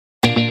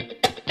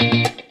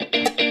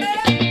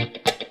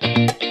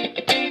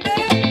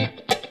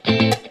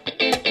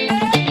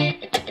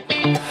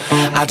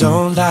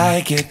don't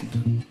like it.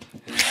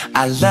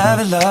 I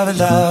love it, love it,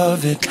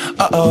 love it.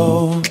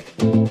 Uh-oh,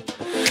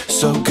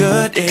 so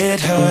good it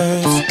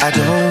hurts. I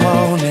don't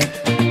want it.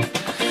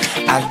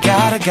 I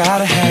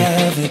gotta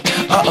have it.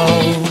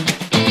 Uh-oh,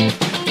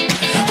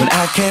 when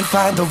I can't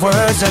find the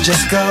words, I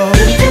just go.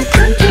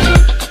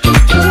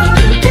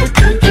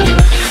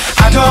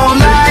 I don't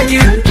like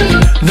it.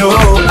 No,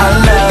 I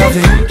love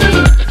it.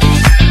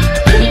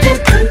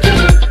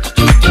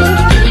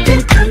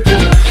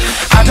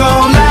 I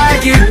don't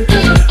like it.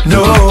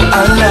 No,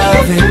 I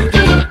love it.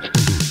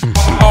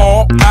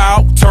 All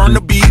out, turn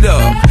the beat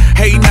up.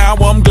 Hey, now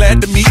I'm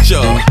glad to meet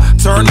ya.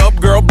 Turn up,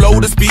 girl, blow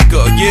the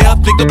speaker. Yeah,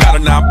 think about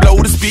it now, blow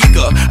the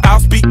speaker. I'll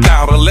speak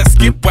louder, let's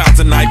get wild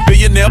tonight.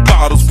 Billionaire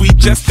bottles, we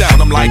just down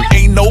them like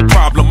ain't no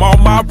problem. All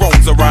my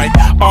wrongs are right.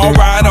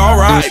 Alright,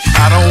 alright.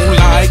 I don't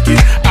like it,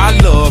 I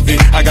love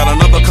it. I got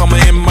another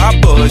coming in my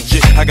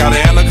budget. I got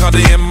an anaconda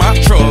in my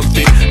truck.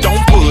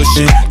 Don't push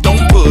it,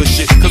 don't push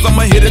it, cause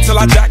I'ma hit it till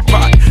I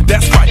jackpot.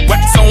 That's right,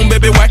 wax on,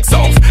 baby, wax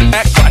off.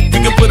 Act right,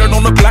 we can put it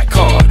on the black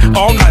card.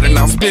 All night and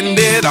I'll spend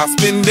it, I'll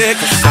spend it.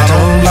 I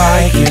don't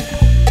like it.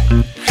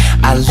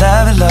 I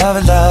love it, love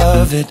it,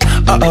 love it.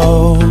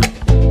 Uh-oh,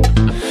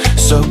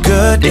 so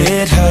good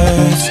it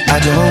hurts. I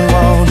don't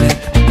want it.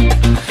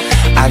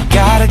 I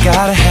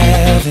gotta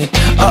have it.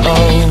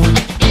 Uh-oh,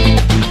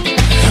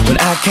 when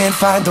I can't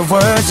find the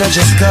words, I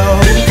just go.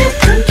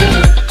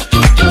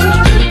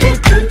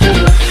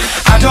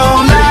 I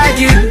don't like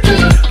it.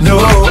 No,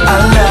 I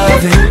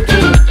love it.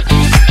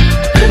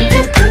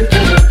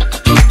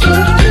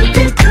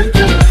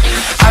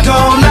 I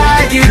don't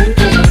like it.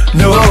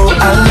 No,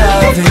 I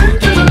love it.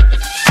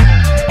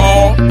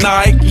 All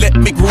night, let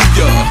me groove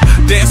ya.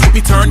 Dance with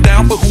me, turn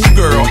down for who,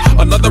 girl?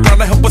 Another round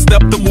to help us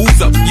step the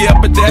moves up. Yeah,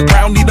 but that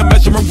round need a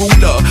measurement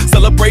ruler.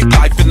 Celebrate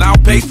life and I'll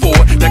pay for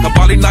it. That can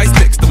body nice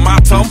next to my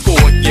tongue for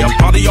it. Yeah,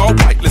 party all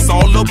right, let's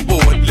all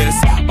aboard. Let's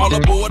all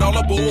aboard, all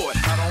aboard.